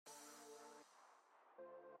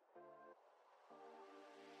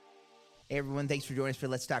Hey everyone, thanks for joining us for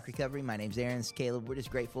Let's Talk Recovery. My name's Aaron, it's Caleb. We're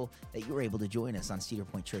just grateful that you were able to join us on Cedar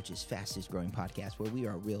Point Church's fastest growing podcast, where we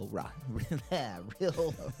are real raw,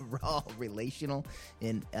 relational,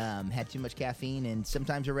 and had too much caffeine and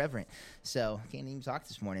sometimes irreverent. So can't even talk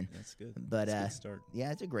this morning. That's good. But That's a good start.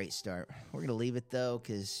 Yeah, it's a great start. We're gonna leave it though,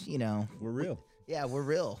 because we're real. We're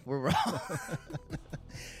real. We're raw.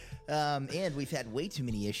 And we've had way too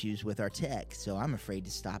many issues with our tech, so I'm afraid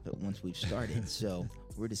to stop it once we've started. So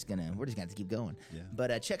we're just gonna have to keep going. Yeah.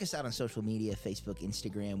 But check us out on social media: Facebook,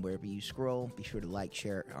 Instagram, wherever you scroll. Be sure to like,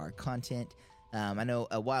 share our content. I know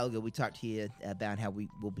a while ago we talked to you about how we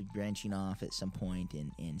will be branching off at some point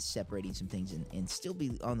and separating some things and still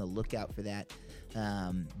be on the lookout for that.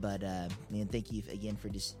 But man, thank you again for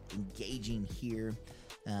just engaging here.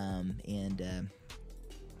 Man,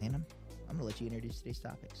 I'm going to let you introduce today's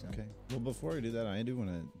topic. So. Okay. Well, before we do that, I do want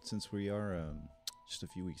to, since we are just a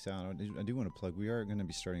few weeks out, I do want to plug, we are going to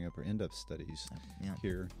be starting up our end-up studies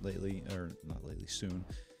here soon.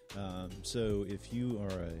 So if you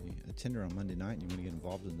are a attender on Monday night and you want to get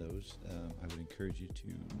involved in those, I would encourage you to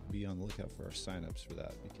be on the lookout for our sign-ups for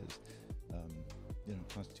that because,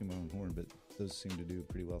 not to toot my own horn, but those seem to do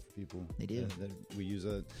pretty well for people. They do. We use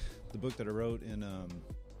the book that I wrote and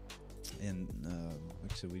like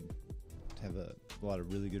I said, we have a lot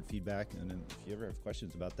of really good feedback, and then if you ever have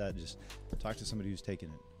questions about that, just talk to somebody who's taken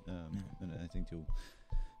it, and I think you'll.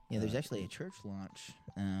 Yeah, there's actually a church launch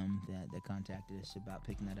that contacted us about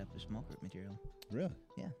picking that up as small group material. Really?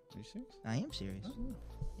 Yeah. Are you serious? I am serious. Oh.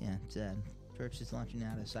 Yeah, it's church is launching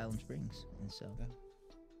out of Silent Springs, and so.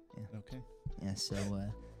 Yeah. Okay. Yeah, so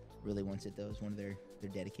really wants it though as one of their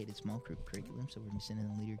dedicated small group curriculum. So we're gonna be sending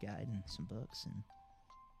a leader guide and some books, and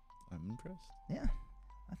I'm impressed. Yeah.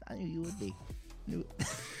 I knew you would be.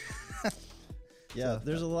 Yeah,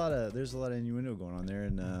 there's a lot of innuendo going on there,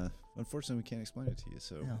 and unfortunately, we can't explain it to you.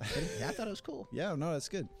 So no, I thought it was cool. Yeah, no, that's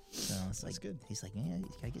good. So it's that's good. He's like, man,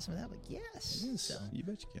 can I get some of that? I'm like, yes. So, you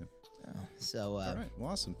bet you can. So all right,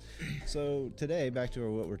 well, awesome. So today, back to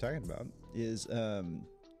what we're talking about is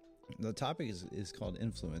the topic is called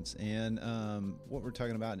influence, and what we're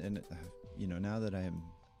talking about, and now that I am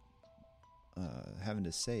having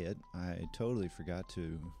to say it, I totally forgot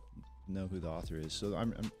to know who the author is. So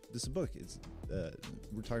this is a book. It's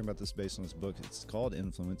we're talking about this based on this book. It's called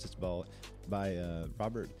Influence. It's by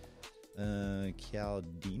Robert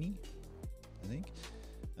Cialdini, I think.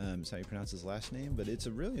 Is how you pronounce his last name. But it's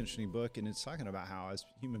a really interesting book, and it's talking about how as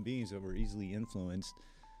human beings that we're easily influenced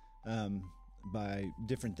by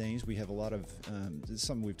different things. We have a lot of this is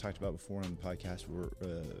something we've talked about before on the podcast. Where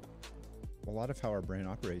a lot of how our brain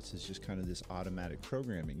operates is just kind of this automatic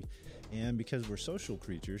programming, and because we're social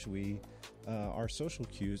creatures, our social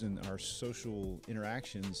cues and our social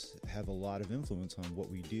interactions have a lot of influence on what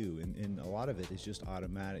we do, and a lot of it is just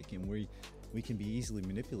automatic, and we can be easily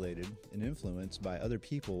manipulated and influenced by other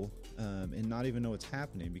people and not even know what's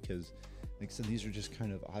happening because, like I said, these are just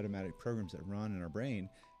kind of automatic programs that run in our brain.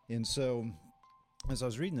 And so as I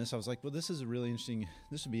was reading this, I was like, well, this would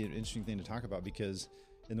be an interesting thing to talk about because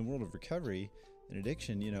in the world of recovery and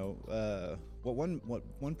addiction, what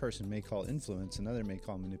one person may call influence, another may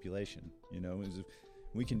call manipulation. Is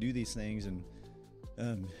we can do these things and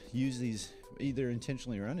use these either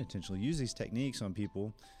intentionally or unintentionally. Use these techniques on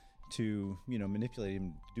people to manipulate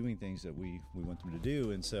them doing things that we want them to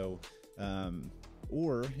do. And so,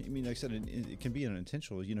 or like I said, it can be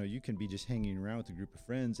unintentional. You can be just hanging around with a group of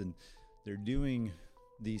friends and they're doing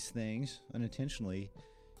these things unintentionally,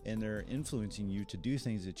 and they're influencing you to do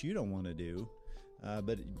things that you don't want to do,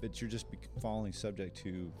 but you're just falling subject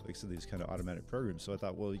to, like I said, these kind of automatic programs. So I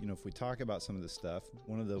thought, well, if we talk about some of this stuff,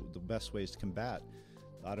 one of the best ways to combat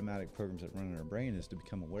the automatic programs that run in our brain is to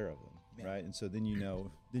become aware of them, right? And so then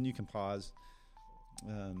then you can pause.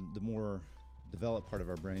 The more developed part of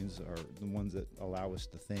our brains are the ones that allow us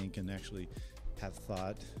to think and actually have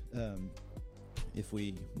thought. If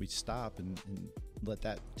we stop and let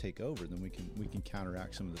that take over, then we can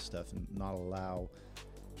counteract some of the stuff and not allow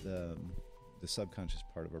the subconscious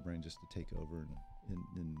part of our brain just to take over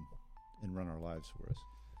and run our lives for us.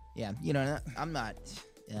 Yeah, I'm not.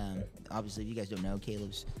 Obviously, if you guys don't know,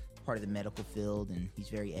 Caleb's part of the medical field, and he's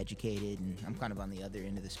very educated, and I'm kind of on the other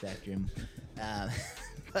end of the spectrum.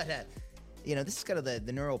 But this is kind of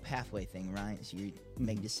the neural pathway thing, right? So you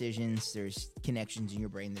make decisions. There's connections in your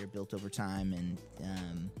brain that are built over time, and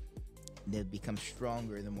they become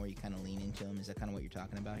stronger the more you kind of lean into them. Is that kind of what you're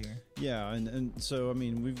talking about here? Yeah, and so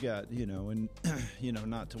we've got and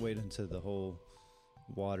not to wade into the whole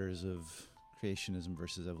waters of creationism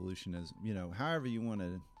versus evolutionism. However you want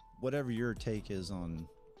to, whatever your take is on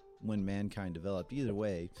when mankind developed. Either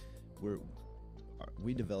way,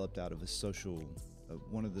 we developed out of a social.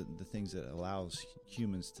 One of the things that allows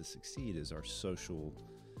humans to succeed is our social,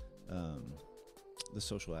 the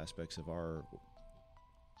social aspects of our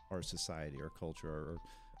society, our culture,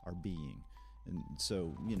 our being. And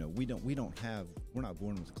so, we're not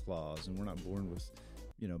born with claws, and we're not born with,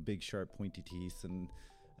 big, sharp, pointy teeth. And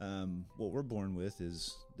what we're born with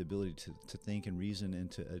is the ability to think and reason and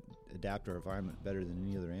to adapt our environment better than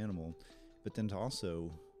any other animal, but then to also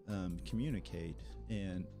communicate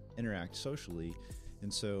and interact socially.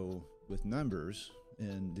 And so with numbers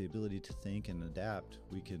and the ability to think and adapt,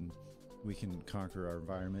 we can conquer our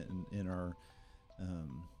environment and our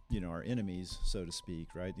our enemies, so to speak,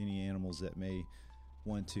 right? Any animals that may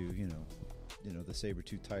want to, the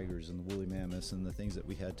saber-toothed tigers and the woolly mammoths and the things that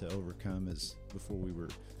we had to overcome as before we were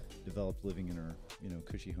developed, living in our,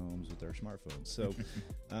 cushy homes with our smartphones. So,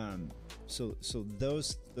 so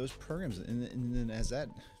those programs, and then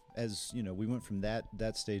as we went from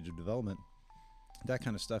that stage of development, that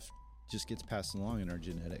kind of stuff just gets passed along in our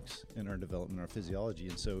genetics, in our development, our physiology.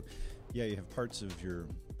 And so, yeah, you have parts of your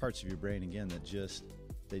brain again that just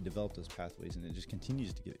they develop those pathways, and it just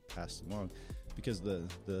continues to get passed along, because the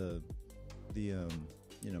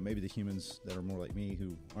maybe the humans that are more like me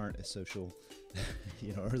who aren't as social,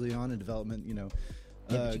 early on in development, Yeah,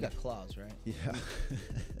 but you got claws, right? Yeah.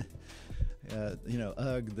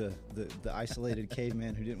 The isolated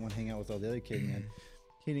caveman who didn't want to hang out with all the other cavemen.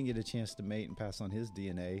 He didn't get a chance to mate and pass on his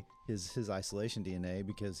DNA, his isolation DNA,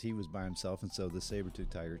 because he was by himself, and so the saber-toothed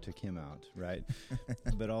tiger took him out, right?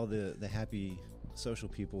 But all the happy social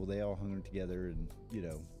people, they all hung together, and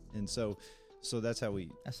and so that's how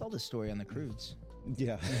we. I saw this story on the cruise.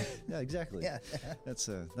 Yeah, yeah, exactly. Yeah,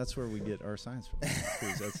 that's where we get our science from.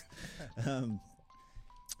 Cruise.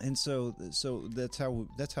 And so that's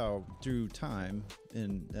how through time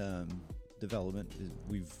and development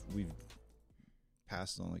we've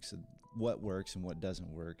passed on, like I said, what works and what doesn't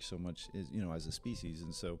work so much is, as a species.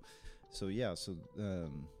 And so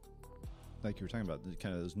like you were talking about, the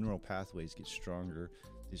kind of those neural pathways get stronger,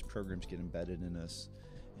 these programs get embedded in us,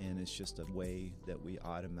 and it's just a way that we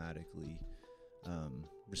automatically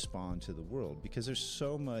respond to the world, because there's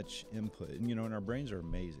so much input, and and our brains are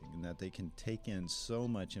amazing in that they can take in so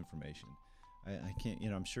much information. I can't,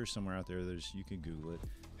 I'm sure somewhere out there you can Google it,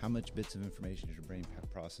 how much bits of information is your brain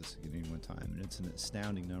processing at any one time, and it's an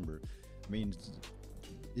astounding number. I mean,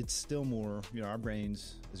 it's still more, our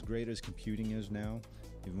brains, as great as computing is now,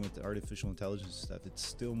 even with the artificial intelligence stuff, it's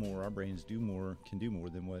still more, our brains can do more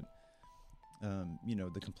than what,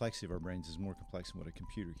 the complexity of our brains is more complex than what a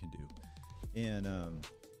computer can do. And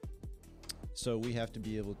so we have to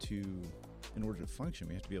be able to, in order to function,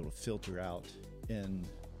 we have to be able to filter out and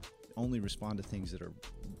only respond to things that are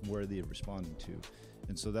worthy of responding to.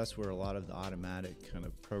 And so that's where a lot of the automatic kind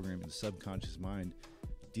of programming, the subconscious mind,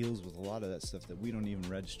 deals with a lot of that stuff that we don't even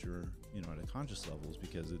register, at a conscious levels,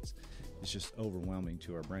 because it's just overwhelming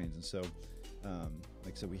to our brains. And so,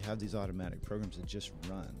 like I said, we have these automatic programs that just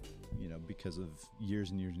run, because of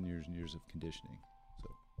years and years and years and years of conditioning. So,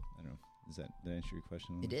 I don't know. Did that answer your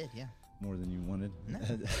question? It did, yeah. More than you wanted? No.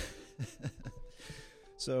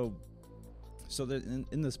 So that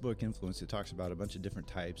in this book, Influence, it talks about a bunch of different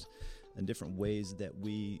types and different ways that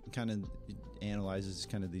we kind of analyzes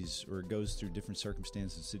kind of these, or goes through different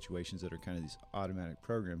circumstances and situations that are kind of these automatic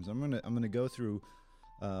programs. I'm gonna go through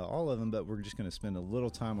all of them, but we're just gonna spend a little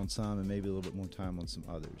time on some and maybe a little bit more time on some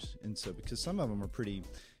others. And so, because some of them are pretty,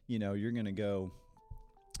 you're gonna go,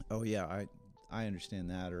 oh yeah, I understand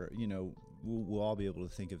that, or we'll all be able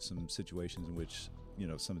to think of some situations in which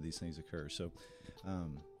some of these things occur. So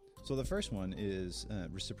so the first one is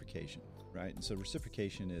reciprocation, right? And so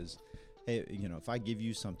reciprocation is, hey, if I give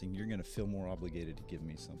you something, you're going to feel more obligated to give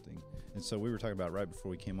me something. And so we were talking about right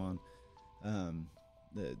before we came on,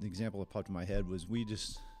 the example that popped in my head was we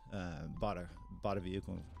just bought a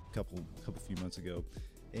vehicle a few months ago,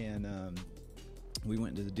 and we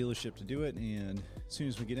went to the dealership to do it. And as soon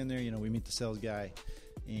as we get in there, we meet the sales guy,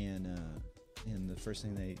 and the first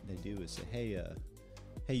thing they do is say, hey,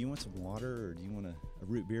 you want some water, or do you want a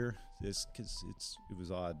root beer? Because it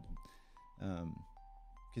was odd.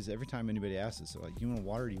 Because every time anybody asks us, they're like, you want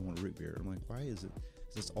water, or do you want a root beer? I'm like, why is it?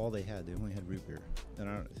 That's all they had. They only had root beer.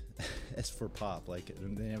 And as for pop, like they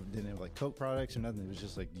didn't have like Coke products or nothing. It was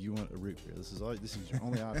just like, do you want a root beer? This is your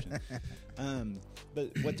only option.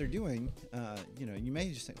 But what they're doing, you may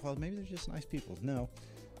just think, well, maybe they're just nice people. No,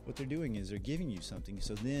 what they're doing is they're giving you something.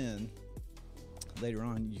 So then later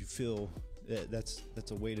on, you feel that's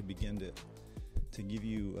a way to begin to give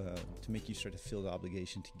you to make you start to feel the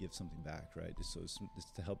obligation to give something back, right? So it's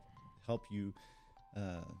to help you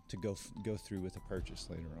to go through with a purchase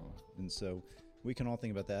later on. And so we can all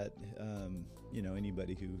think about that.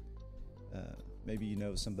 Anybody who maybe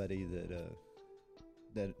somebody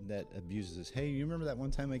that abuses us. Hey, you remember that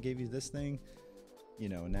one time I gave you this thing?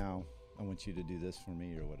 Now I want you to do this for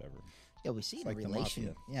me or whatever. Yeah, we see it in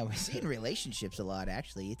we see it in relationships a lot.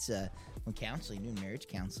 Actually, it's when counseling, doing marriage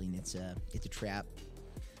counseling, it's a trap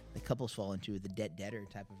the couples fall into, the debt-debtor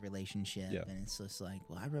type of relationship, and it's just like,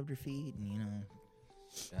 well, I rubbed her feet, and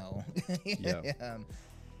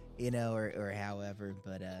no, or however,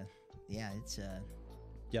 but it's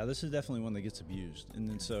this is definitely one that gets abused, and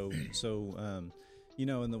then so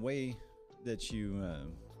in the way that you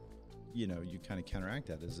you kind of counteract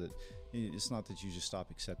that is that it's not that you just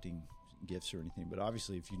stop accepting gifts or anything, but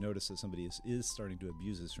obviously if you notice that somebody is starting to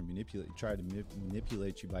abuse this or try to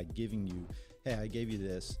manipulate you by giving you, hey, I gave you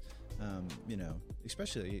this,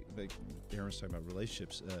 especially like Aaron was talking about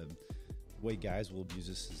relationships, the way guys will abuse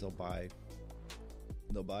this is they'll buy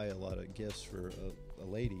a lot of gifts for a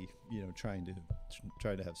lady, trying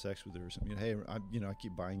to have sex with her or something. Hey, I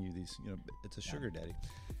keep buying you these, it's a sugar daddy,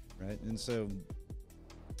 right? And so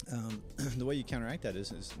the way you counteract that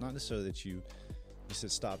is not necessarily that you just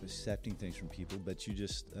stop accepting things from people, but you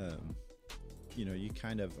just you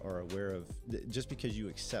kind of are aware of just because you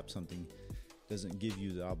accept something doesn't give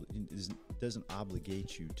you doesn't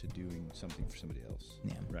obligate you to doing something for somebody else,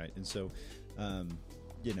 right? And so and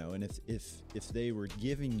if they were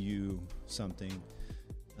giving you something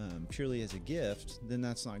purely as a gift, then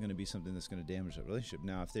that's not going to be something that's going to damage that relationship.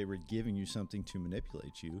 Now, if they were giving you something to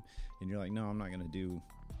manipulate you, and you're like, no, I'm not going to do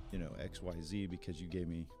X, Y, Z because you gave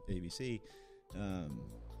me ABC,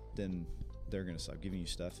 then they're going to stop giving you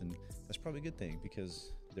stuff, and that's probably a good thing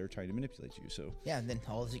because they're trying to manipulate you. So and then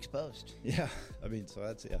all is exposed. I mean, so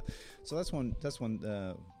that's one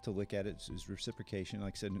to look at. It is reciprocation.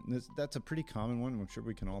 Like I said, that's a pretty common one. I'm sure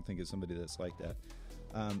we can all think of somebody that's like that.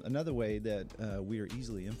 Another way that we are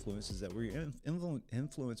easily influenced is that we're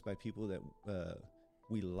influenced by people that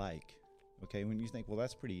we like. Okay, when you think, well,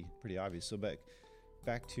 that's pretty obvious. So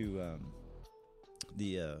back to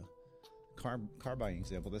the car buying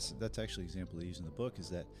example. That's actually an example they use in the book. Is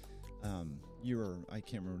that I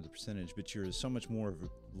can't remember the percentage, but you're so much more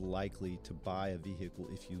likely to buy a vehicle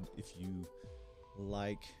if you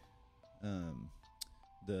like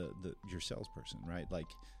your salesperson, right? Like,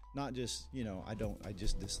 not just I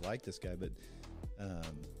just dislike this guy, but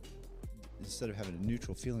instead of having a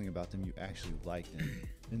neutral feeling about them, you actually like them.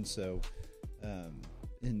 And so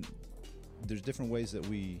and there's different ways that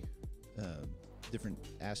we different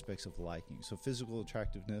aspects of liking. So physical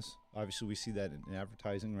attractiveness, obviously we see that in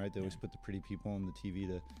advertising, right? They always put the pretty people on the TV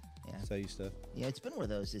to sell you stuff. Yeah, it's been one of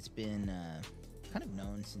those. It's been kind of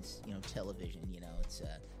known since television. It's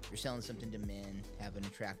you're selling something to men, have an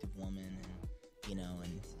attractive woman, and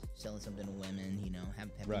and selling something to women.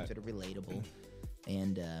 Have things that are relatable.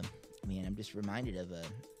 And I'm just reminded of a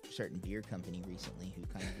certain beer company recently who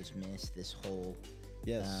kind of dismissed this whole.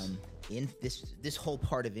 In this whole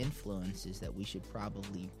part of influence is that we should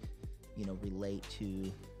probably, relate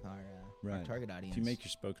to our target audience. If you make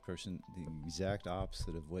your spokesperson the exact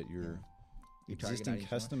opposite of what your existing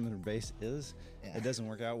customer base is, it doesn't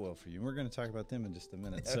work out well for you. And we're going to talk about them in just a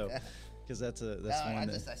minute. So, because that's one.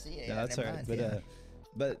 I see it. That's all right.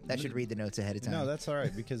 But that should read the notes ahead of time. No, that's all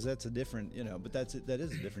right because that's a different, but that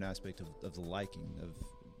is a different aspect of the liking of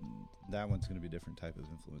that one's going to be a different type of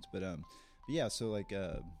influence. But so like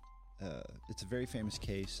it's a very famous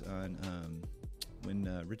case on when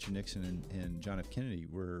Richard Nixon and John F. Kennedy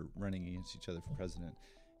were running against each other for president,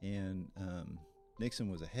 and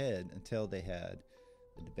Nixon was ahead until they had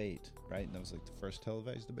the debate, right? And that was like the first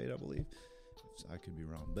televised debate, I believe. I could be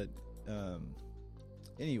wrong, but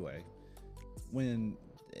anyway, when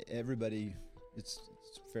everybody, it's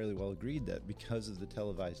fairly well agreed that because of the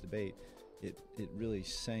televised debate, it really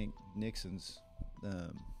sank Nixon's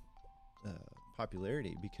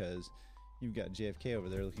popularity, because you've got JFK over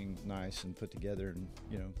there looking nice and put together and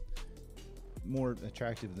more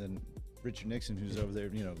attractive than Richard Nixon, who's over there,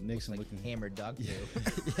 Nixon looking hammered dog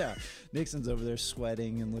food. Yeah, Nixon's over there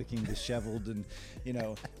sweating and looking disheveled, and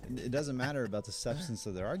it doesn't matter about the substance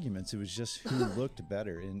of their arguments. It was just who looked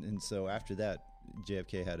better, and so after that,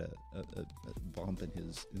 JFK had a bump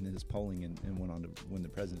in his polling and went on to win the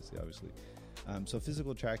presidency, obviously. So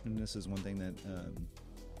physical attractiveness is one thing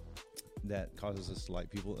that causes us to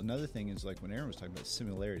like people. Another thing is like when Aaron was talking about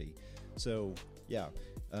similarity. So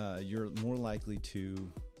you're more likely to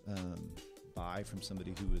buy from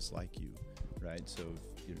somebody who is like you, right? So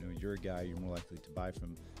if you're a guy, you're more likely to buy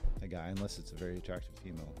from a guy, unless it's a very attractive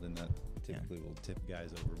female, then that typically will tip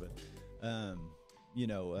guys over. But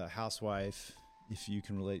a housewife, if you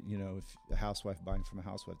can relate, if a housewife buying from a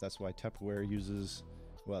housewife, that's why Tupperware uses,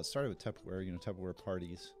 well, it started with Tupperware, Tupperware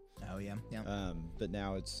parties. Oh yeah, yeah. But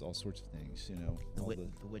now it's all sorts of things,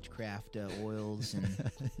 The witchcraft oils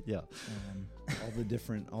and yeah, all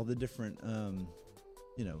the different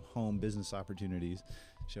home business opportunities,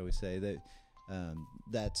 shall we say, that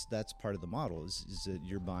that's part of the model is that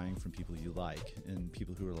you're buying from people you like and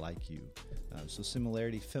people who are like you. So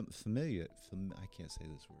similarity, I can't say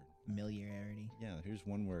this word. Familiarity. Yeah, here's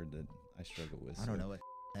one word that I struggle with. I don't know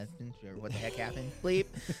what the heck happened. Bleep.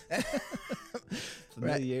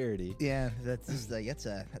 Familiarity. Right. Yeah, that's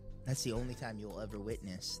the only time you'll ever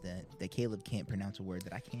witness that Caleb can't pronounce a word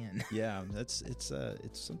that I can. Yeah, it's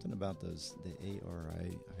something about those, the A-R-I. I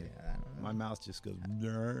don't know. My mouth just goes.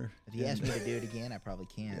 Ner. If you ask me to do it again, I probably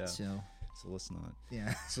can't. Yeah. So let's not.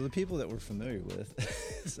 Yeah. So the people that we're familiar with,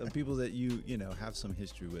 so people that you have some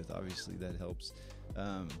history with, obviously that helps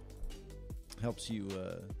you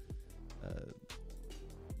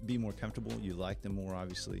be more comfortable. You like them more,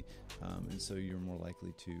 obviously, and so you're more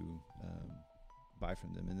likely to buy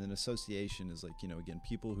from them. And then association is like, again,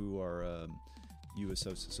 people who are you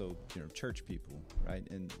associate, so church people, right?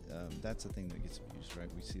 And that's a thing that gets abused, right?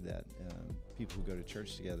 We see that people who go to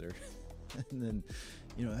church together, and then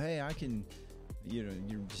hey, I can, you're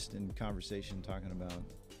just in conversation talking about,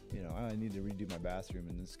 I need to redo my bathroom,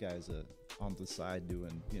 and this guy's on the side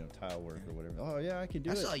doing tile work or whatever. Oh yeah, I can do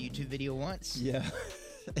it. I saw a YouTube video once. Yeah.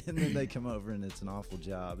 And then they come over and it's an awful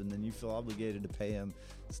job, and then you feel obligated to pay them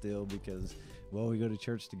still because, well, we go to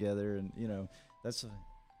church together, and that's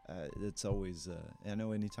it's always. I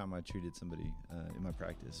know anytime I treated somebody in my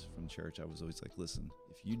practice from church, I was always like, listen,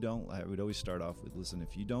 if you don't, I would always start off with, listen,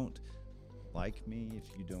 if you don't like me,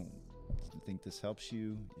 if you don't think this helps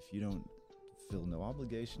you, if you don't feel no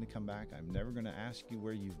obligation to come back, I'm never going to ask you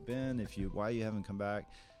where you've been, why you haven't come back.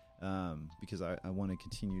 Because I want to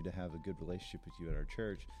continue to have a good relationship with you at our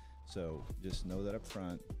church. So just know that up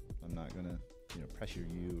front, I'm not going to, pressure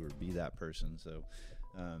you or be that person.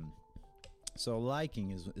 So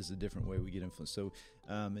liking is a different way we get influenced. So,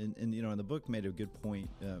 and the book made a good point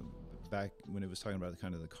back when it was talking about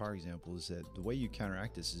the car example, is that the way you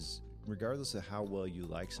counteract this is regardless of how well you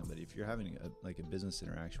like somebody, if you're having a business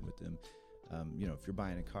interaction with them, if you're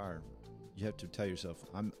buying a car, you have to tell yourself,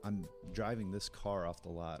 I'm driving this car off the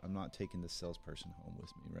lot. I'm not taking this salesperson home with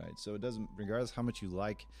me, right? So it doesn't, regardless how much you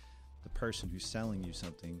like the person who's selling you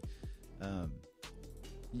something,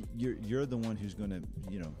 you're the one who's going to,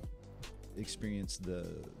 experience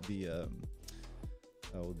the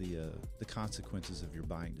consequences of your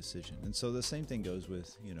buying decision. And so the same thing goes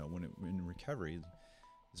with, when in recovery.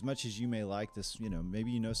 As much as you may like this,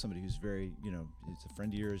 maybe somebody who's very, it's a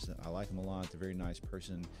friend of yours. I like them a lot. They're a very nice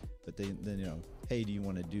person. But then, hey, do you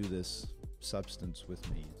want to do this substance with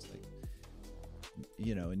me? It's like,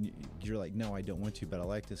 and you're like, no, I don't want to, but I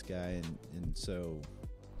like this guy. And so,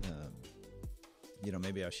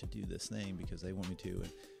 maybe I should do this thing because they want me to.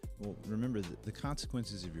 And, well, remember that the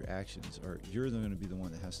consequences of your actions are, you're going to be the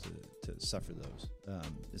one that has to suffer those.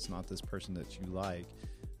 It's not this person that you like.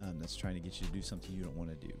 That's trying to get you to do something you don't want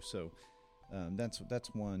to do. So that's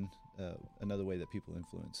one another way that people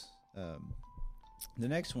influence. The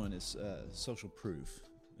next one is social proof,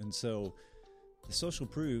 and so the social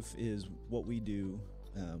proof is what we do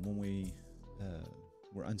when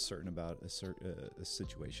we're uncertain about a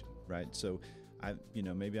situation, right? So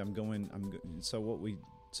maybe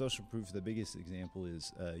social proof. The biggest example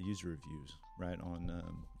is user reviews, right? On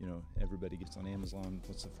everybody gets on Amazon.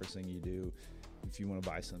 What's the first thing you do if you want to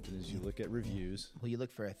buy something? Is you look at reviews. Well, you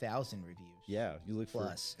look for 1,000 reviews. Yeah, you look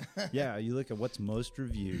plus. You look at what's most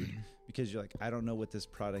reviewed because you're like, I don't know what this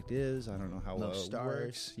product is. I don't know how well it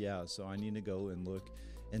works. Yeah, so I need to go and look.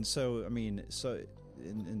 And so,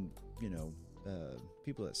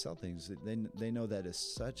 people that sell things, they know that is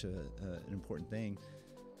such an important thing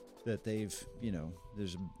that they've,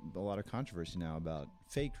 there's a lot of controversy now about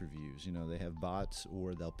fake reviews. They have bots,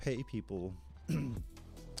 or they'll pay people.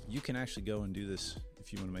 You can actually go and do this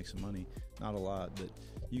if you want to make some money. Not a lot, but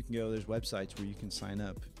you can go. There's websites where you can sign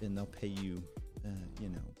up and they'll pay you,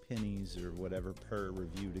 pennies or whatever per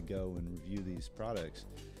review to go and review these products.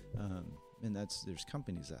 And there's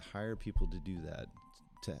companies that hire people to do that,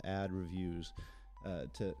 to add reviews,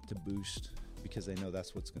 to boost, because they know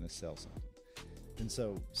that's what's going to sell something. And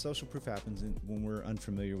so social proof happens when we're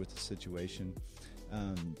unfamiliar with the situation.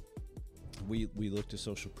 We look to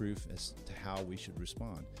social proof as to how we should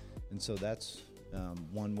respond. And so that's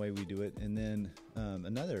one way we do it. And then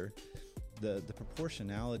another, the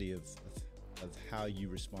proportionality of how you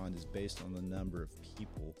respond is based on the number of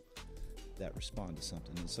people that respond to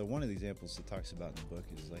something. And so one of the examples it talks about in the book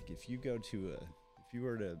is like, if you go to if you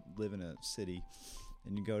were to live in a city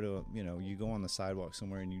and you go to, you go on the sidewalk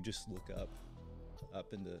somewhere and you just look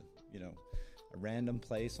up into, a random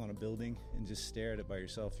place on a building and just stare at it by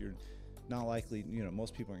yourself, you're not likely,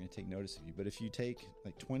 most people aren't going to take notice of you. But if you take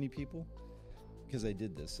like 20 people, because they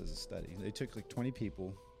did this as a study, they took like 20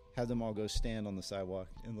 people, had them all go stand on the sidewalk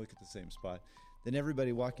and look at the same spot, then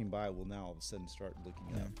everybody walking by will now all of a sudden start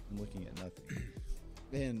looking up and looking at nothing.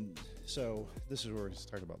 And so this is where we're going to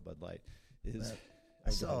talk about Bud Light. I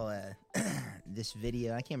saw this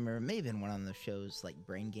video. I can't remember. It may have been one of those shows like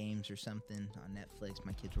Brain Games or something on Netflix.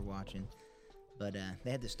 My kids were watching, but they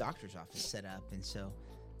had this doctor's office set up, and so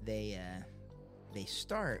they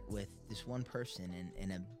start with this one person,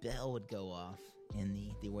 and a bell would go off in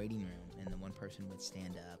the waiting room, and the one person would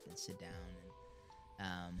stand up and sit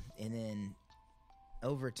down, and then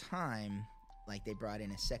over time, like they brought in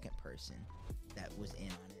a second person that was in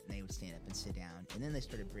on it, and they would stand up and sit down, and then they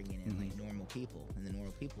started bringing in like normal people, and the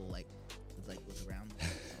normal people would look around, like,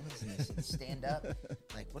 oh, listen to this, and stand up,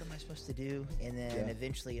 like, what am I supposed to do? And then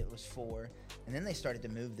eventually it was 4, and then they started to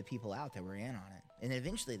move the people out that were in on it, and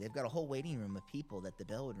eventually they've got a whole waiting room of people that the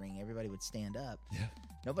bell would ring, everybody would stand up.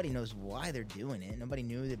 Nobody knows why they're doing it, nobody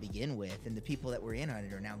knew to begin with, and the people that were in on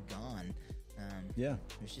it are now gone.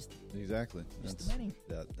 It's just exactly. Just the money.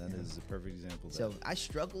 That is a perfect example. Of so that. I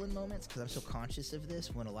struggle in moments because I'm so conscious of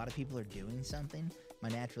this. When a lot of people are doing something, my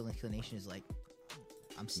natural inclination is like,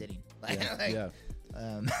 I'm sitting.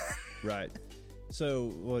 Right.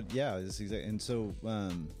 So, well, yeah, it's exactly. And so,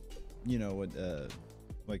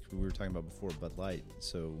 like we were talking about before, Bud Light.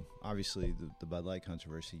 So obviously the Bud Light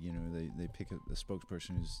controversy, they pick a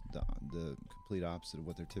spokesperson who's the complete opposite of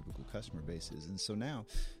what their typical customer base is. And so now,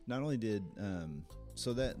 not only did,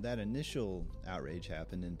 so that initial outrage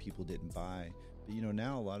happened and people didn't buy, but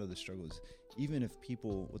now a lot of the struggle is, even if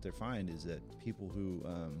people, what they find is that people who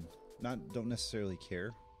don't necessarily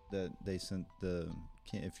care that they sent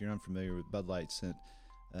if you're unfamiliar with Bud Light, sent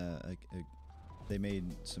they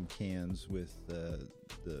made some cans with the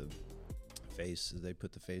face. They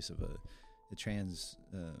put the face of a trans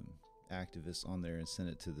activist on there and sent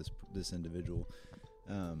it to this individual,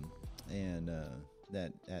 and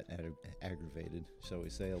that aggravated, shall we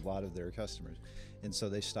say, a lot of their customers, and so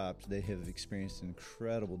they stopped. They have experienced an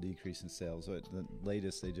incredible decrease in sales. So the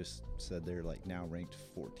latest, they just said they're like now ranked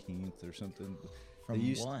 14th or something. They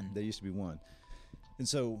used to be 1. And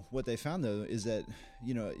so what they found, though, is that,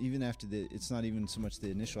 even after it's not even so much the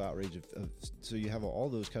initial outrage so you have all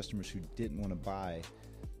those customers who didn't want to buy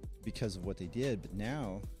because of what they did, but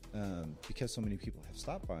now, because so many people have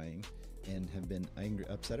stopped buying and have been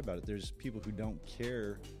upset about it, there's people who don't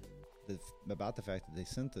care about the fact that they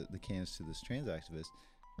sent the cans to this trans activist,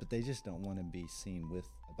 but they just don't want to be seen with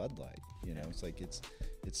a Bud Light. It's like it's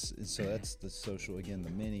so that's the social, again, the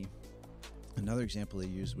many. Another example they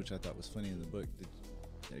used, which I thought was funny in the book,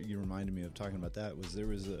 that you reminded me of talking about that, was there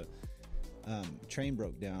was a train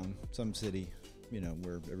broke down, some city,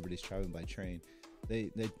 where everybody's traveling by train.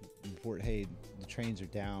 They report, hey, the trains are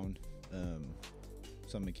down,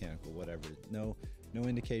 some mechanical, whatever. No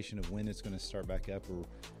indication of when it's going to start back up, or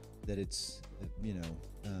that it's,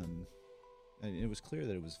 and it was clear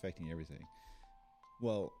that it was affecting everything.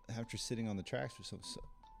 Well, after sitting on the tracks for so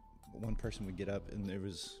one person would get up and there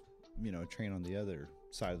was, a train on the other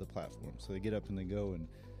side of the platform. So they get up and they go and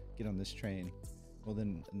get on this train. Well,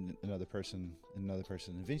 then another person.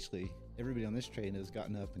 Eventually, everybody on this train has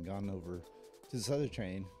gotten up and gone over to this other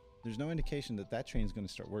train. There's no indication that train's going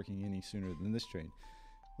to start working any sooner than this train.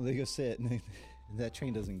 Well, they go sit, and that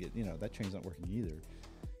train doesn't get, that train's not working either.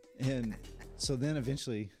 And so then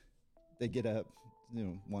eventually they get up,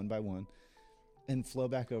 one by one, and flow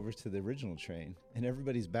back over to the original train. And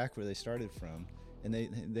everybody's back where they started from. And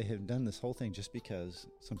they have done this whole thing just because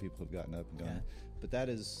some people have gotten up and gone. Yeah. But that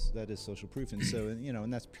is social proof. And so,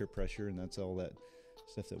 and that's peer pressure, and that's all that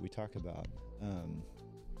stuff that we talk about.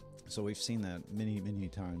 So we've seen that many, many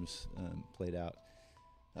times played out,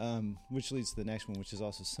 which leads to the next one, which is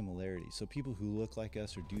also similarity. So people who look like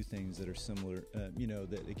us or do things that are similar,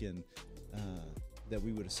 that, again, that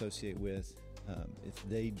we would associate with, if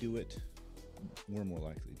they do it, we're more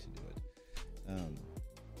likely to do it.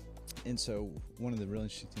 And so one of the really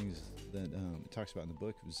interesting things that it talks about in the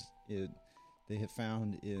book was they have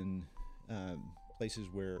found in places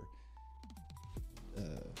where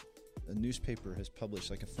a newspaper has published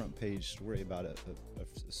like a front page story about a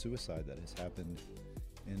suicide that has happened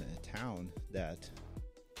in a town, that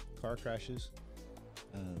car crashes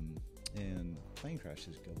and plane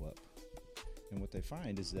crashes go up. And what they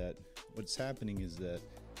find is that what's happening is that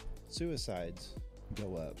suicides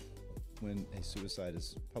go up when a suicide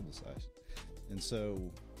is publicized. And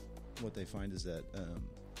so what they find is that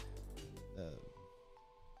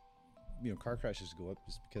car crashes go up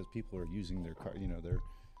just because people are using their car.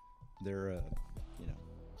 They're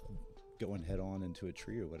going head on into a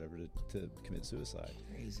tree or whatever to commit suicide.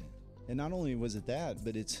 Crazy. And not only was it that,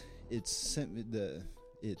 but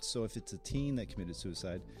so if it's a teen that committed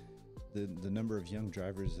suicide, the number of young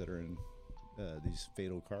drivers that are in these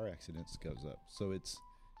fatal car accidents goes up. So it's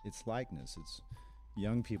likeness. It's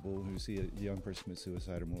young people who see a young person commit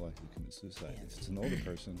suicide are more likely to commit suicide. If it's an older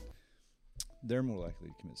person, they're more likely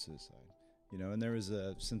to commit suicide. And there was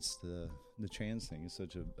since the trans thing is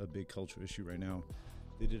such a big cultural issue right now,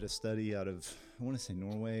 they did a study out of, I want to say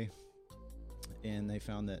Norway, and they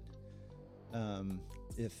found that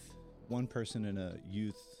if one person in a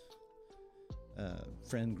youth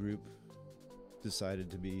friend group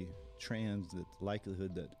decided to be trans, that the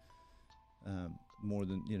likelihood that more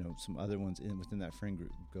than some other ones within that friend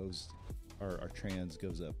group are trans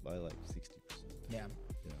goes up by like 60%. Yeah.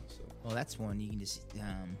 So well, that's one you can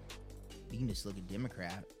just look at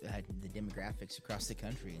the demographics across the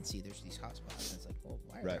country and see there's these hotspots. And it's like, well,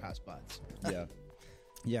 why are there hotspots?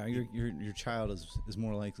 Yeah, your child is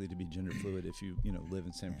more likely to be gender fluid if you live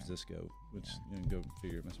in San Francisco, which go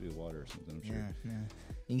figure, it must be the water or something. I'm sure. Yeah.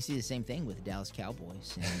 You can see the same thing with the Dallas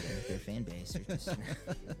Cowboys and their fan base.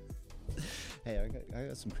 Hey, I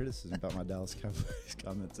got some criticism about my Dallas Cowboys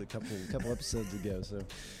comments a couple episodes ago. So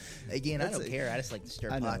again, I don't care. I just like to stir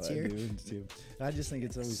pots here. I do too. I just think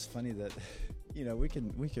it's always funny that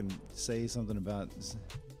we can say something about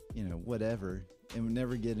whatever, and we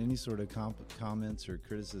never get any sort of comments or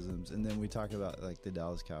criticisms, and then we talk about like the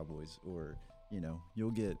Dallas Cowboys, or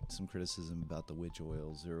you'll get some criticism about the witch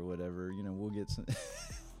oils or whatever. We'll get some.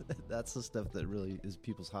 That's the stuff that really is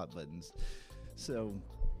people's hot buttons. So.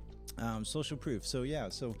 Social proof. So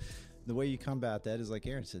the way you combat that is like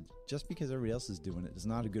Aaron said, just because everybody else is doing it is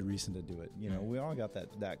not a good reason to do it. We all got that.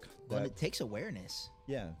 Well, it takes awareness.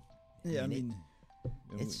 Yeah. I mean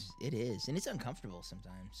it is, and it's uncomfortable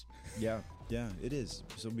sometimes. Yeah, it is.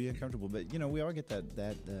 So be uncomfortable, but we all get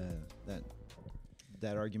that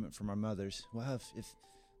argument from our mothers. Well, if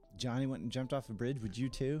Johnny went and jumped off a bridge, would you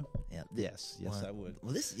too? Yeah. Yes, I would.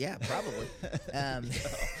 Well, probably.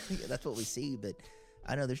 That's what we see, but.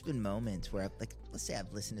 I know there's been moments where, let's say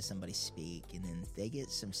I've listened to somebody speak, and then they get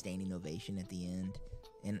some standing ovation at the end,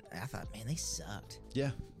 and I thought, man, they sucked. Yeah.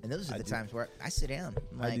 And those are the times where I sit down.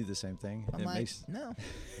 I do the same thing. No,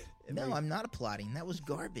 I'm not applauding. That was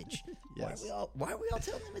garbage. Yes. Why are we all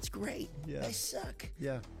telling them it's great? Yeah. They suck.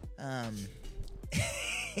 Yeah. And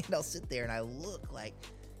I'll sit there and I look like,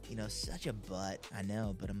 such a butt. I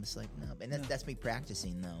know, but I'm just like, no. And that's me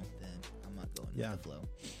practicing, though, that I'm not going with the flow.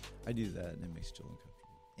 I do that, and it makes Jill uncomfortable.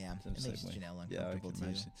 Yeah, it makes Janelle uncomfortable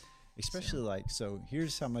too. Especially so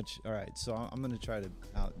here's how much. All right, so I'm going to try to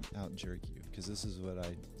out jerk you, because this is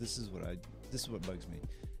what bugs me,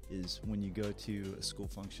 is when you go to a school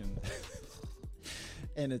function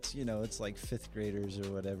and it's it's like fifth graders or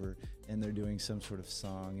whatever, and they're doing some sort of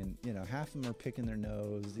song, and half of them are picking their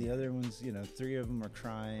nose, the other ones, 3 of them are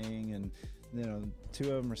crying, and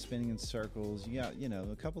 2 of them are spinning in circles. You got,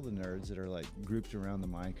 a couple of the nerds that are like grouped around the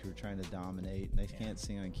mic who are trying to dominate, and they can't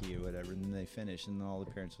sing on key or whatever. And then they finish, and then all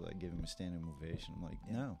the parents are like giving them a standing ovation. I'm like,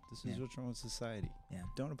 no, this is what's wrong with society. Yeah.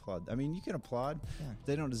 Don't applaud. I mean, you can applaud. Yeah.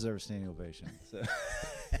 They don't deserve a standing ovation. So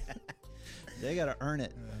they got to earn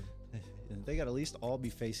it. They got to at least all be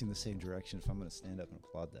facing the same direction if I'm going to stand up and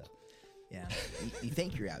applaud that. Yeah. You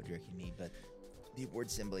think you're out jerking me, but the award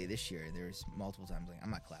assembly this year, there's multiple times like, I'm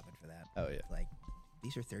not clapping for that. Oh, yeah. Like,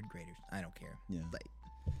 these are third graders. I don't care. Yeah. Like,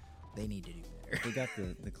 they need to do better. They got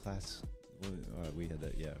the class. We had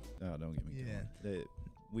that, yeah. Oh, don't get me going.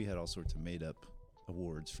 We had all sorts of made up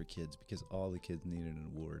awards for kids because all the kids needed an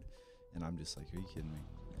award. And I'm just like, are you kidding me?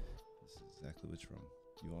 This is exactly what's wrong.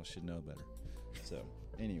 You all should know better. So,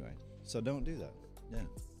 anyway. So don't do that. Yeah.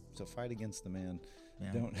 So fight against the man.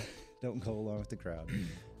 Yeah. Don't go along with the crowd.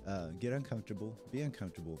 Get uncomfortable. Be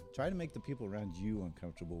uncomfortable. Try to make the people around you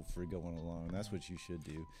uncomfortable for going along. That's what you should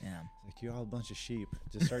do. Yeah. It's like, you're all a bunch of sheep.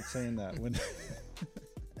 Just start saying that. When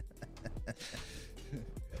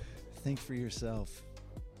think for yourself.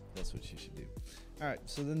 That's what you should do. All right.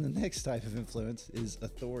 So then the next type of influence is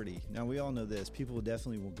authority. Now, we all know this. People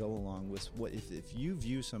definitely will go along with what if you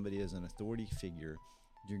view somebody as an authority figure,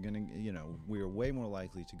 you're going to, we are way more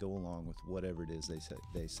likely to go along with whatever it is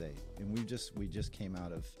they say. And we just came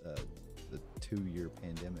out of the 2-year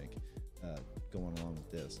pandemic going along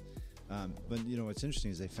with this. But, what's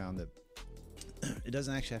interesting is they found that it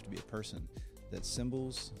doesn't actually have to be a person. That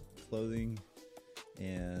symbols, clothing,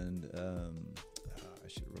 and I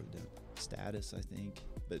should have wrote it down, status, I think,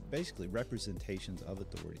 but basically representations of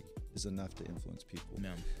authority is enough to influence people.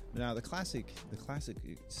 No. Now the classic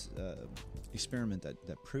experiment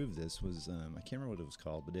that proved this was I can't remember what it was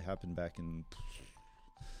called, but it happened back in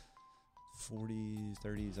 40s,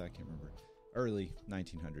 30s, I can't remember, early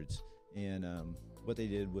 1900s. And what they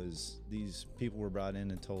did was these people were brought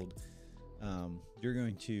in and told,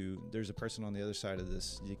 there's a person on the other side of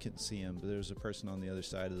this. You couldn't see him, but there's a person on the other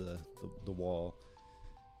side of the wall.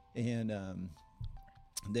 And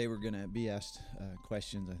they were going to be asked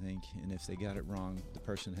questions, I think. And if they got it wrong, the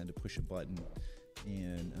person had to push a button,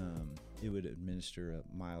 and it would administer a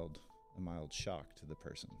mild shock to the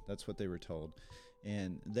person. That's what they were told.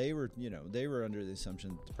 And they were under the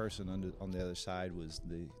assumption that the person on the other side was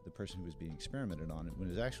the person who was being experimented on,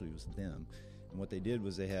 when it actually was them. And what they did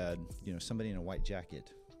was they had, somebody in a white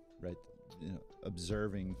jacket, right,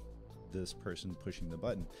 observing this person pushing the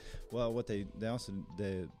button. Well, what they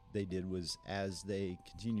did was, as they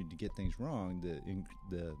continued to get things wrong,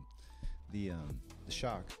 the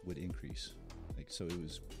shock would increase. So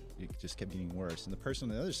it just kept getting worse. And the person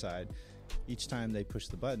on the other side, each time they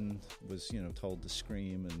pushed the button, was told to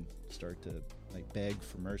scream and start to beg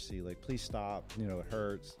for mercy, please stop, it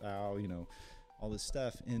hurts, ow, all this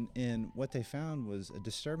stuff. And what they found was a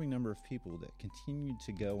disturbing number of people that continued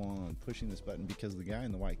to go on pushing this button, because the guy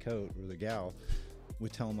in the white coat, or the gal,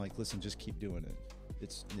 would tell them, listen, just keep doing it.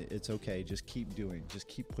 It's okay, just keep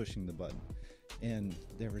pushing the button. And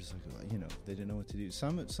they were just they didn't know what to do.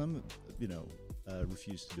 Some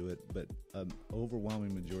refused to do it, but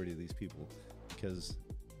overwhelming majority of these people, because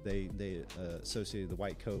they associated the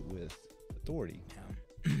white coat with authority,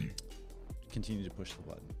 continued to push the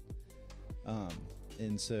button.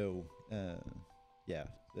 And so,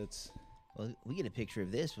 that's... Well, we get a picture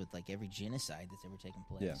of this with every genocide that's ever taken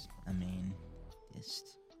place. Yeah. I mean,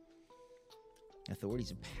 just...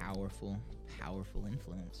 authority's a powerful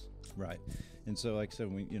influence. Right. And so, like I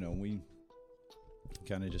said, we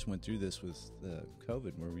kind of just went through this with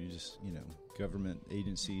COVID, where we just, government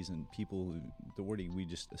agencies and people who authority, we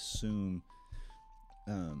just assume,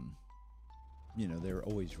 they're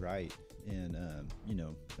always right. And,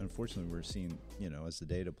 unfortunately, we're seeing, as the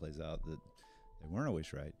data plays out, that they weren't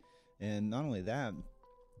always right. And not only that,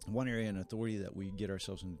 one area in authority that we get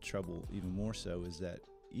ourselves into trouble even more so is that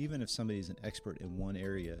even if somebody's an expert in one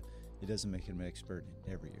area, it doesn't make them an expert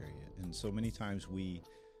in every area. And so many times we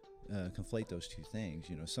conflate those two things.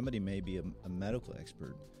 Somebody may be a medical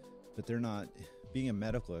expert, but they're not. Being a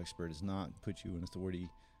medical expert does not put you in authority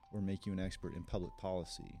or make you an expert in public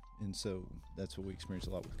policy. And so that's what we experience a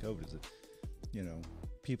lot with COVID, is that,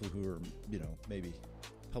 people who are, maybe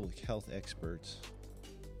public health experts,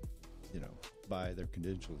 by their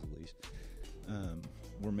credentials at least,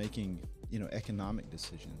 we're making, economic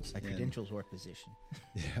decisions. A credentials or position.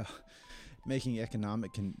 Yeah. Making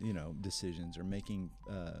economic, decisions, or making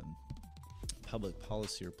public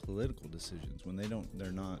policy or political decisions when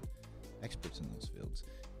they're not experts in those fields.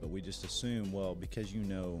 But we just assume, well, because you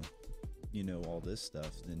know all this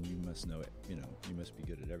stuff, then you must know it. You must be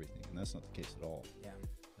good at everything, and that's not the case at all. Yeah.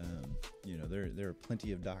 There are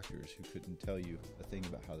plenty of doctors who couldn't tell you a thing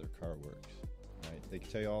about how their car works. Right? They can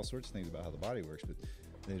tell you all sorts of things about how the body works, but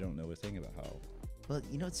they don't know a thing about how. Well,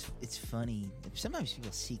 it's funny. Sometimes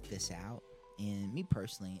people seek this out, and me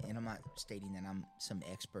personally, and I'm not stating that I'm some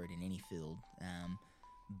expert in any field,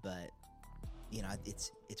 but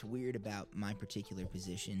it's weird about my particular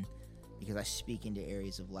position, because I speak into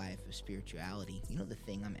areas of life of spirituality. The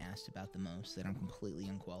thing I'm asked about the most that I'm completely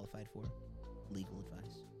unqualified for? Legal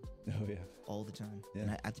advice. Oh yeah. All the time. Yeah.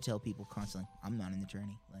 And I have to tell people constantly, I'm not an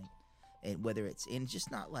attorney. And whether it's, and it's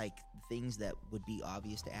just not things that would be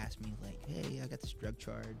obvious to ask me, hey, I got this drug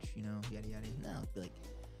charge, yada yada. No, it'd be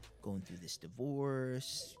going through this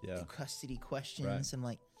divorce, custody questions.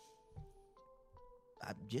 Right.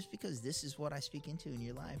 I'm just because this is what I speak into in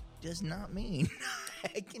your life does not mean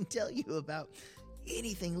I can tell you about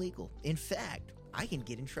anything legal. In fact, I can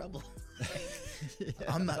get in trouble.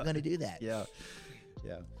 I'm not going to do that. Yeah.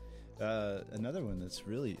 Another one that's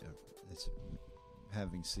really it's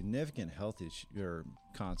having significant health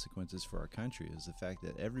consequences for our country is the fact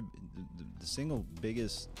that the single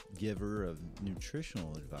biggest giver of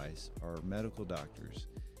nutritional advice are medical doctors.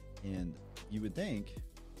 And you would think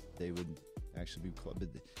they would actually be, but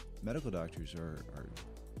medical doctors are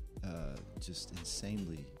just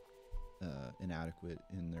insanely inadequate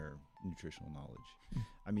in their nutritional knowledge.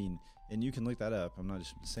 I mean, and you can look that up. I'm not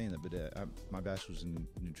just saying that, but my bachelor's in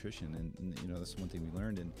nutrition, and that's one thing we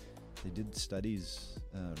learned. And they did studies,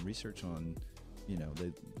 research on,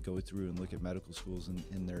 they go through and look at medical schools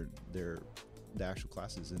and their the actual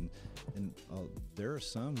classes, and there are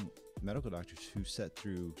some medical doctors who set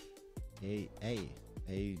through a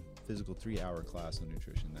physical 3-hour class on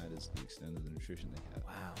nutrition. That is the extent of the nutrition they have.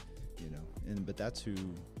 Wow. But that's who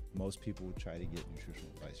most people would try to get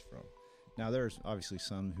nutritional advice from. Now, there's obviously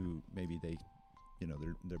some who maybe they,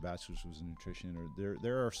 their bachelor's was in nutrition, or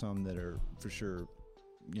there are some that are for sure,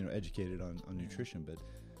 educated on nutrition, but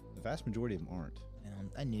the vast majority of them aren't.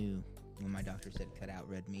 I knew when my doctor said cut out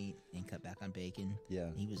red meat and cut back on bacon. Yeah.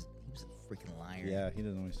 He was a freaking liar. Yeah, he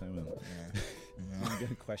doesn't always time with it. Yeah. I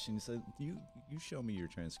got a question. He said, you show me your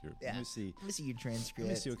transcript. Yeah. Let me see your transcript. Let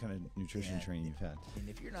me see what kind of nutrition training you've had. And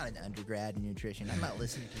if you're not an undergrad in nutrition, I'm not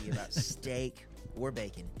listening to you about steak or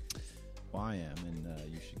bacon. Well, I am, and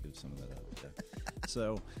you should give some of that up. Yeah.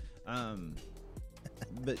 So,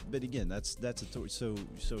 but again, that's so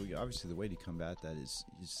obviously the way to combat that is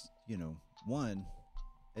one,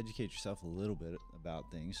 educate yourself a little bit about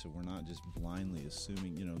things, so we're not just blindly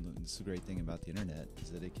assuming. It's the great thing about the internet is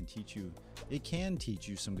that it can teach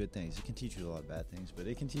you some good things. It can teach you a lot of bad things, but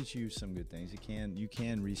it can teach you some good things. You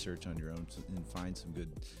can research on your own and find some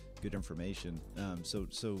good information. So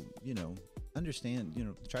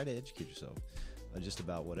understand, try to educate yourself just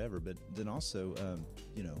about whatever, but then also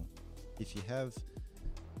if you have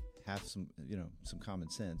some some common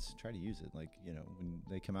sense, try to use it. Like when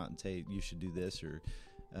they come out and say you should do this, or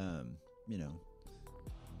I'm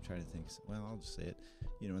trying to think, well, I'll just say it,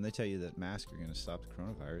 when they tell you that masks are going to stop the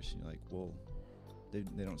coronavirus, you're like, well,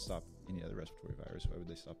 they don't stop any other respiratory virus, why would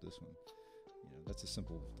they stop this one? That's a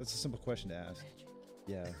simple question to ask.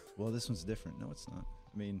 Yeah, well, this one's different. No, it's not.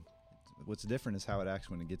 I mean, what's different is how it acts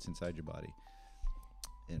when it gets inside your body.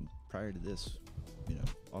 And prior to this,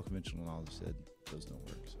 all conventional knowledge said those don't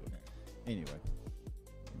work. So anyway,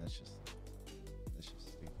 that's just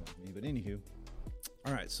a big point for me. But anywho,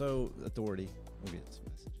 all right. So authority, we'll get some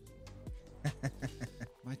messages.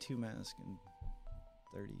 My 2 masks and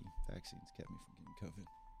 30 vaccines kept me from getting COVID.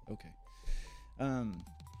 Okay.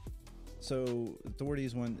 So authority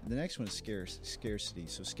is one. The next one is scarcity.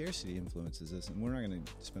 So scarcity influences this, and we're not going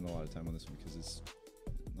to spend a lot of time on this one because it's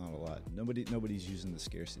not a lot. Nobody's using the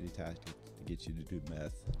scarcity tactic to get you to do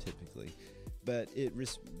meth typically, but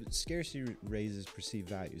scarcity raises perceived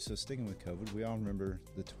value. So sticking with COVID, we all remember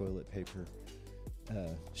the toilet paper,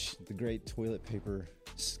 the great toilet paper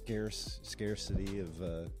scarcity of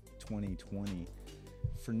 2020.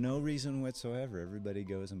 For no reason whatsoever, everybody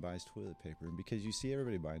goes and buys toilet paper. And because you see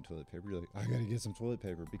everybody buying toilet paper, you're like, I got to get some toilet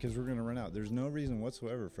paper because we're going to run out. There's no reason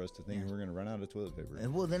whatsoever for us to think we're going to run out of toilet paper.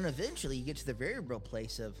 And well, then eventually you get to the very real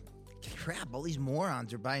place of, crap, all these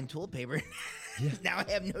morons are buying toilet paper. Yeah. Now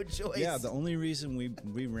I have no choice. Yeah, the only reason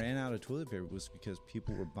we ran out of toilet paper was because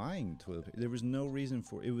people were buying toilet paper. There was no reason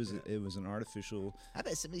for it. It was an artificial. I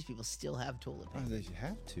bet some of these people still have toilet paper. Oh, they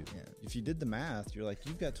have to. Yeah. If you did the math, you're like,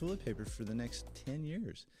 you've got toilet paper for the next 10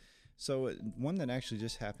 years. So one that actually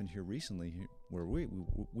just happened here recently, where we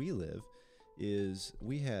live, is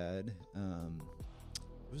we had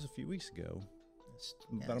it was a few weeks ago,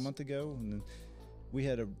 about a month ago, and then we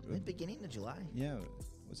had the beginning of July. Yeah,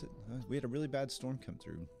 was it? We had a really bad storm come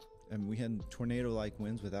through, and we had tornado-like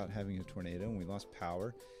winds without having a tornado, and we lost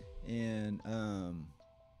power, and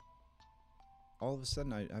all of a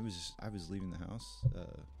sudden I was leaving the house,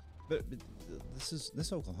 but this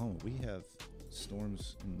is Oklahoma. We have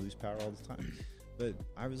storms and lose power all the time, but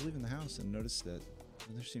I was leaving the house and noticed that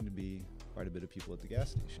there seemed to be quite a bit of people at the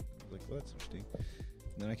gas station. I was like, well, that's interesting.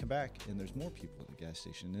 And then I come back and there's more people at the gas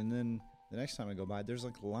station, and then the next time I go by, there's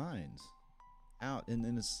like lines out, and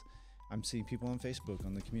then I'm seeing people on Facebook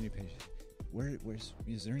on the community page.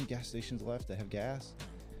 Is there any gas stations left that have gas?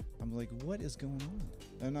 I'm like, what is going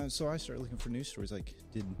on? And so I started looking for news stories. Like,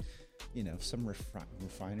 did some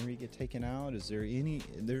refinery get taken out? Is there any?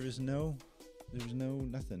 There was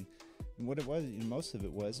nothing. And what it was, most of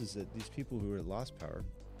it is that these people who had lost power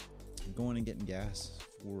going and getting gas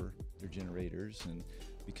for their generators, and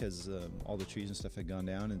because all the trees and stuff had gone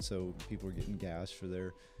down, and so people were getting gas for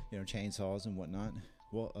their chainsaws and whatnot.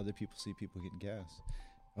 Well, other people see people getting gas.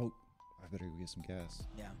 Oh, I better go get some gas.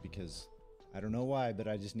 Yeah. Because I don't know why, but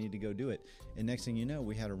I just need to go do it. And next thing you know,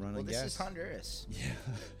 we had a run on gas. Well, this is Honduras. Yeah.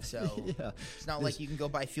 So yeah. It's not like you can go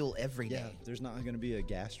buy fuel every day. Yeah, there's not going to be a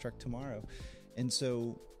gas truck tomorrow. And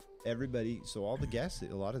so a lot of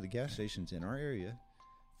the gas stations in our area,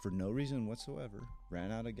 for no reason whatsoever,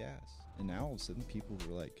 ran out of gas. And now all of a sudden people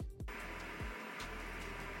were like,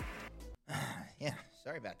 yeah,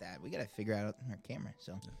 sorry about that. We got to figure out our camera.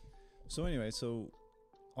 So anyway,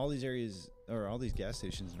 all these areas, or all these gas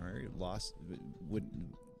stations in our area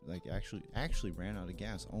actually ran out of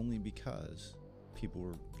gas only because people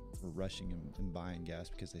were rushing and buying gas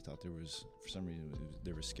because they thought there was, for some reason,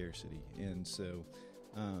 there was scarcity. And so,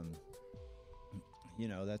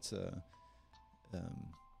 that's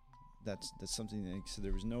something that, so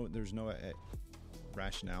there was no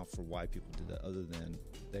rationale for why people did that other than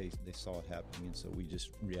they saw it happening, and so we just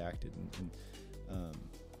reacted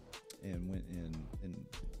and went and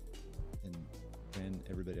ran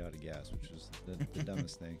everybody out of gas, which was the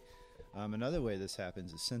dumbest thing. Another way this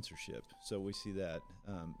happens is censorship. So we see that,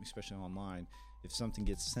 especially online, if something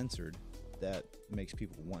gets censored, that makes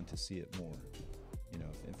people want to see it more.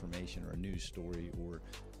 Information or a news story or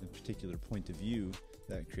a particular point of view,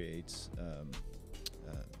 that creates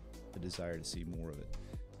a desire to see more of it.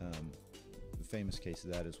 The famous case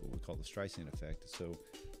of that is what we call the Streisand effect. So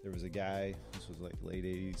there was a guy, this was like late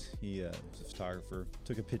 80s, he was a photographer,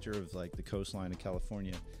 took a picture of like the coastline of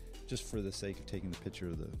California just for the sake of taking the picture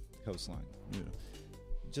of the coastline.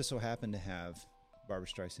 Just so happened to have Barbara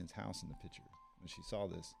Streisand's house in the picture. When she saw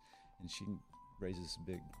this, and she raises a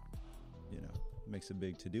big, makes a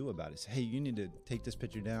big to-do about it. Say, hey, you need to take this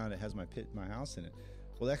picture down. It has my house in it.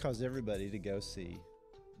 Well, that caused everybody to go see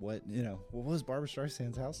what does Barbara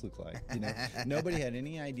Streisand's house look like? Nobody had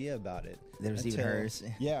any idea about it. There was even hers.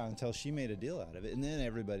 Yeah, until she made a deal out of it. And then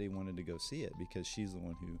everybody wanted to go see it because she's the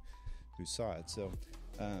one who saw it. So,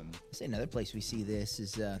 say another place we see this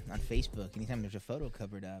is on Facebook. Anytime there's a photo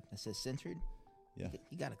covered up that says censored, yeah,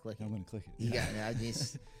 you got to click it. I'm going to click it. You got.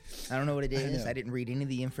 I don't know what it is. I didn't read any of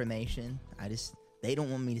the information. They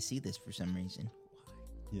don't want me to see this for some reason.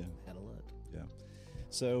 Why? Yeah. I gotta look. Yeah.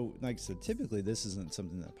 So, like I said, typically this isn't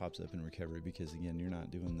something that pops up in recovery because, again, you're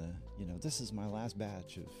not doing this is my last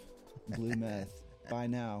batch of blue meth. Buy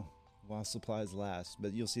now while supplies last.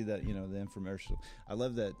 But you'll see that, the infomercial. I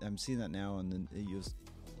love that. I'm seeing that now. And then if you've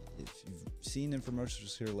seen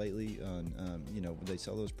infomercials here lately on, they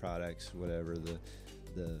sell those products, whatever,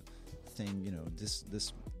 the thing,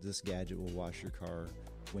 this gadget will wash your car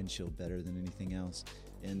windshield better than anything else.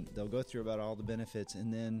 And they'll go through about all the benefits.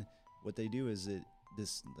 And then what they do is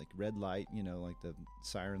this like red light, like the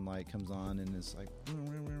siren light comes on and it's like,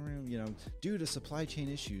 due to supply chain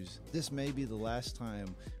issues, this may be the last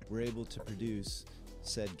time we're able to produce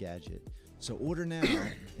said gadget. So order now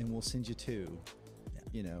and we'll send you two,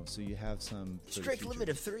 so you have some strict limit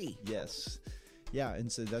of 3. Yes. Yeah. And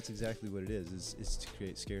so that's exactly what it is to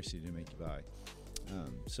create scarcity to make you buy.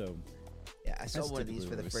 Yeah, I saw one of these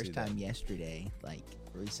for the first time yesterday, like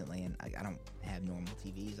recently, and I don't have normal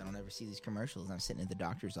TVs. I don't ever see these commercials. And I'm sitting at the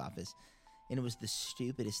doctor's office, and it was the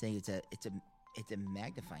stupidest thing. It's a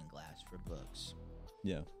magnifying glass for books.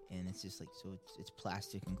 Yeah, and it's just like it's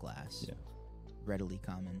plastic and glass. Yeah, readily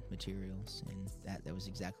common materials, and that was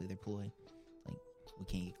exactly their ploy. Like, we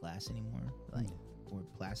can't get glass anymore, or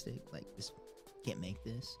plastic. Like, this can't make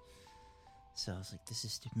this. So I was like, this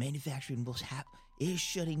is manufacturing is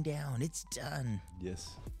shutting down. It's done.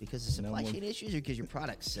 Yes. Because of supply chain issues or because your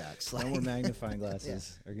product sucks? No more magnifying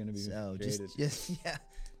glasses are going to be created.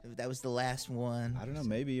 That was the last one. I don't know.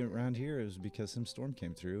 Maybe around here it was because some storm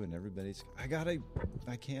came through and everybody's, I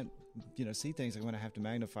can't, see things. I'm going to have to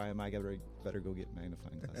magnify them. I better go get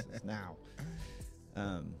magnifying glasses now.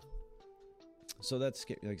 So that's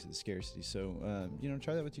like the scarcity. So,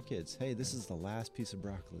 try that with your kids. Hey, this is the last piece of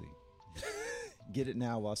broccoli. Get it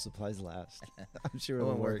now while supplies last. I'm sure it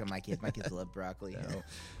won't work on my kids. My kids love broccoli. No.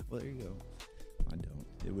 Well, there you go. I don't.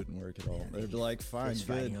 It wouldn't work at all. They'd be like, fine,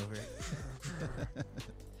 good. Over it.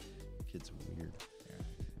 Kids are weird.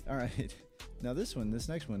 Yeah. All right. Now this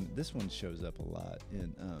next one shows up a lot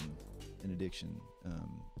in addiction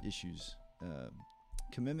issues,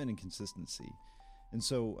 commitment and consistency. And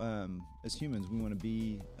so, as humans, we want to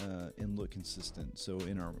be and look consistent. So,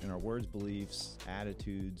 in our words, beliefs,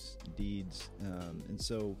 attitudes, deeds, and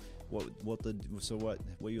so what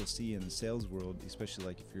you'll see in the sales world, especially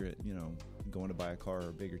like if you're going to buy a car or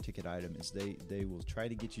a bigger ticket item, is they will try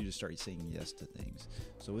to get you to start saying yes to things.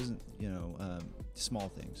 So, isn't small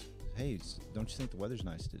things. Hey, don't you think the weather's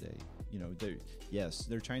nice today?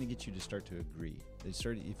 They're trying to get you to start to agree.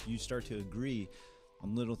 If you start to agree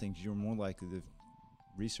on little things, you're more likely to.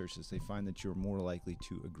 Researchers, they find that you're more likely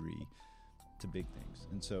to agree to big things.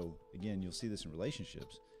 And so again, you'll see this in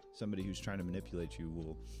relationships. Somebody who's trying to manipulate you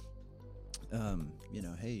will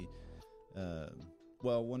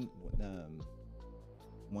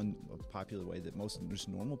one popular way that most just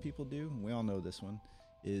normal people do, and we all know this one,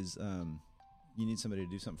 is you need somebody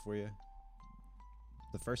to do something for you.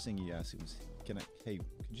 The first thing you ask is, could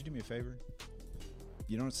you do me a favor?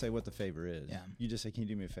 You don't say what the favor is. Yeah. You just say, can you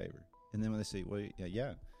do me a favor? And then when they say, well,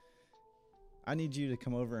 yeah, I need you to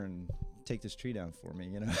come over and take this tree down for me,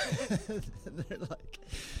 they're like,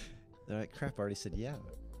 they're like, crap, I already said yeah.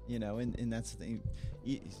 And that's the thing.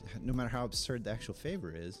 No matter how absurd the actual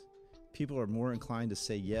favor is, people are more inclined to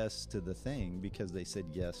say yes to the thing because they said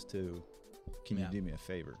yes to, can you do me a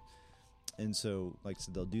favor? And so, like I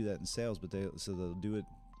said, they'll do that in sales, but they'll do it.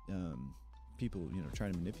 People,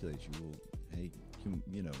 trying to manipulate you. Well, hey, do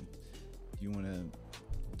you want to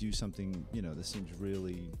do something, that seems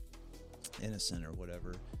really innocent or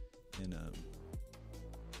whatever, and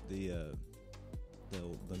they'll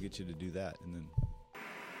get you to do that, and then.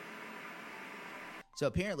 So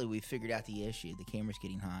apparently we figured out the issue. The camera's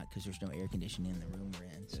getting hot because there's no air conditioning in the room we're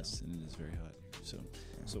in. So. Yes, and it is very hot here.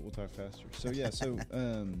 So we'll talk faster.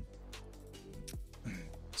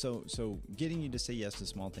 So getting you to say yes to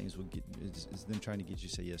small things is them trying to get you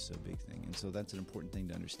to say yes to a big thing. And so that's an important thing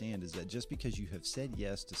to understand, is that just because you have said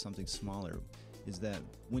yes to something smaller, is that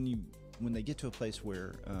when they get to a place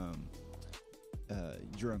where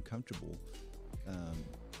you're uncomfortable,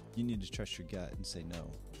 you need to trust your gut and say no,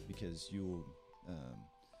 because you will,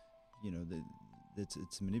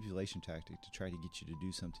 it's a manipulation tactic to try to get you to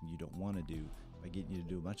do something you don't want to do by getting you to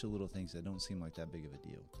do a bunch of little things that don't seem like that big of a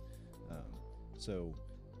deal. So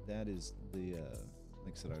that is the,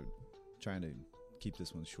 like I said, I'm trying to keep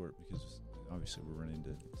this one short because obviously we're running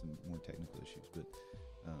into some more technical issues, but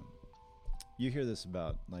you hear this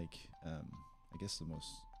about, like, I guess the most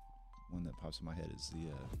one that pops in my head is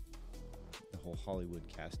the whole Hollywood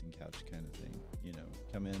casting couch kind of thing.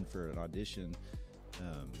 Come in for an audition,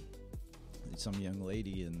 some young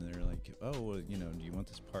lady, and they're like, oh, well, do you want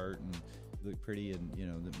this part? And you look pretty, and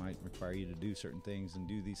that might require you to do certain things and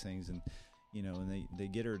do these things, and and they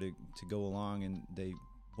get her to go along, and they,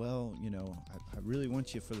 well, I really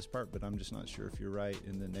want you for this part, but I'm just not sure if you're right.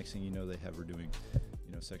 And the next thing you know, they have her doing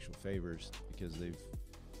sexual favors because they've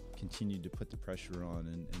continued to put the pressure on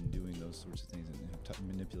and doing those sorts of things, and have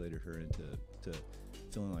manipulated her into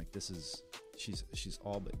feeling like she's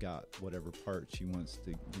all but got whatever part she wants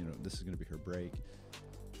to, this is going to be her break,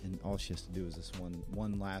 and all she has to do is this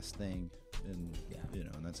one last thing, and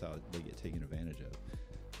and that's how they get taken advantage of.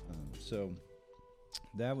 So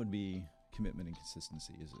that would be commitment and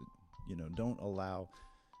consistency. Is it, don't allow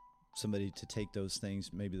somebody to take those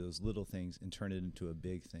things, maybe those little things, and turn it into a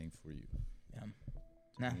big thing for you. Yeah.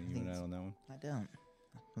 No, you want to add on that one? I don't.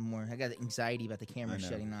 I got anxiety about the camera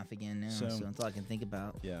shutting off again now, so that's all I can think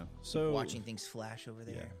about. Yeah. So watching things flash over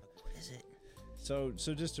there. Yeah. Like, what is it? So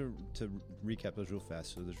just to recap those real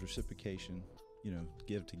fast. So there's reciprocation,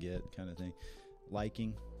 give to get kind of thing.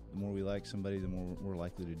 Liking. The more we like somebody, the more we're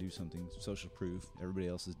likely to do something. Social proof. Everybody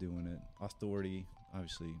else is doing it. Authority.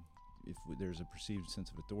 Obviously, if there's a perceived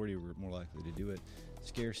sense of authority, we're more likely to do it.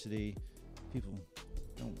 Scarcity. People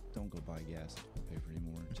don't go buy gas and paper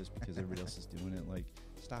anymore just because everybody else is doing it. Like,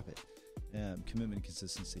 stop it. Commitment and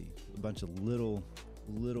consistency. A bunch of little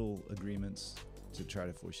agreements to try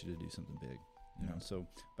to force you to do something big. So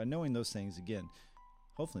by knowing those things, again,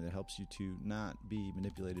 hopefully that helps you to not be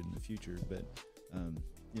manipulated in the future. But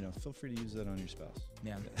feel free to use that on your spouse.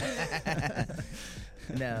 Yeah.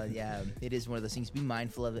 No, yeah, it is one of those things. Be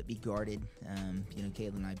mindful of it. Be guarded.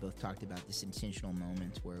 Kayla and I both talked about this intentional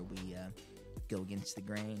moments where we go against the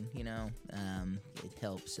grain. It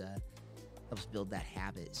helps build that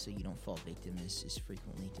habit so you don't fall victim as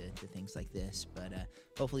frequently to things like this. But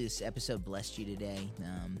hopefully this episode blessed you today.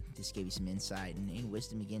 This gave you some insight and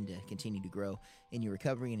wisdom again to continue to grow in your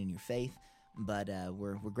recovery and in your faith. But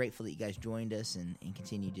we're grateful that you guys joined us and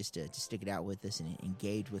continue just to stick it out with us and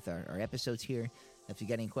engage with our episodes here. If you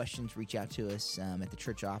got any questions, reach out to us at the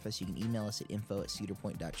church office. You can email us at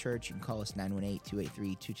info@cedarpoint.church. You can call us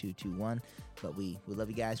 918-283-2221. But we love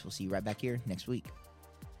you guys. We'll see you right back here next week.